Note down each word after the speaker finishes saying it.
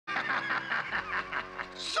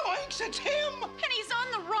Shucks, it's him! And he's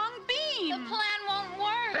on the wrong beam. The plan won't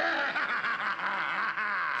work.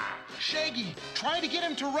 Shaggy, try to get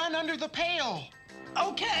him to run under the pail.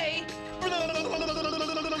 Okay.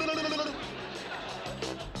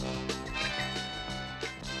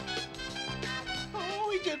 Oh,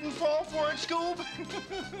 he didn't fall for it, Scoob.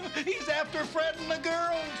 He's after Fred and the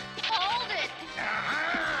girls. Hold it.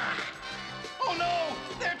 Oh, no,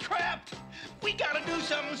 they're trapped. We gotta do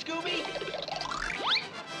something, Scooby.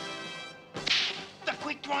 The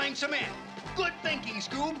quick-drying cement. Good thinking,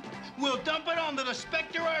 Scoob. We'll dump it onto the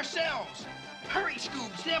Spectre ourselves. Hurry,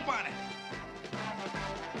 Scoob, step on it.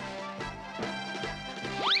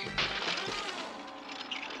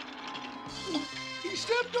 He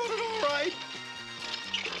stepped on it all right.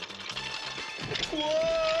 Whoa!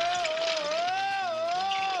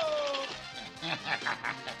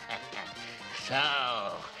 So,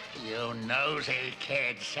 you nosy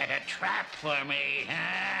kid set a trap for me,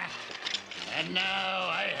 huh? And now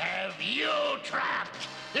I have you trapped.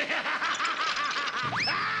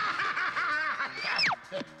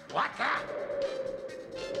 What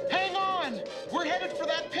the? Hang on! We're headed for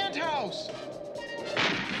that penthouse.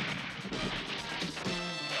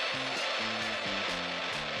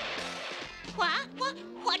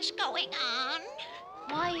 What's going on?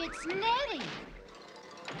 Why, it's Nettie.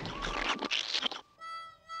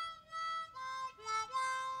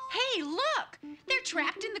 Hey, look! They're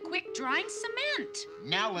trapped in the quick-drying cement.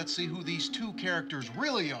 Now let's see who these two characters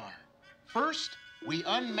really are. First, we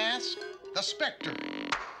unmask the Spectre.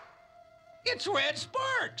 It's Red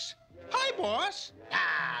Sparks. Hi, boss.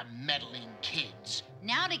 Ah, meddling kids.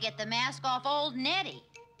 Now to get the mask off old Nettie.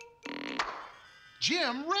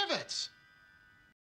 Jim Rivets.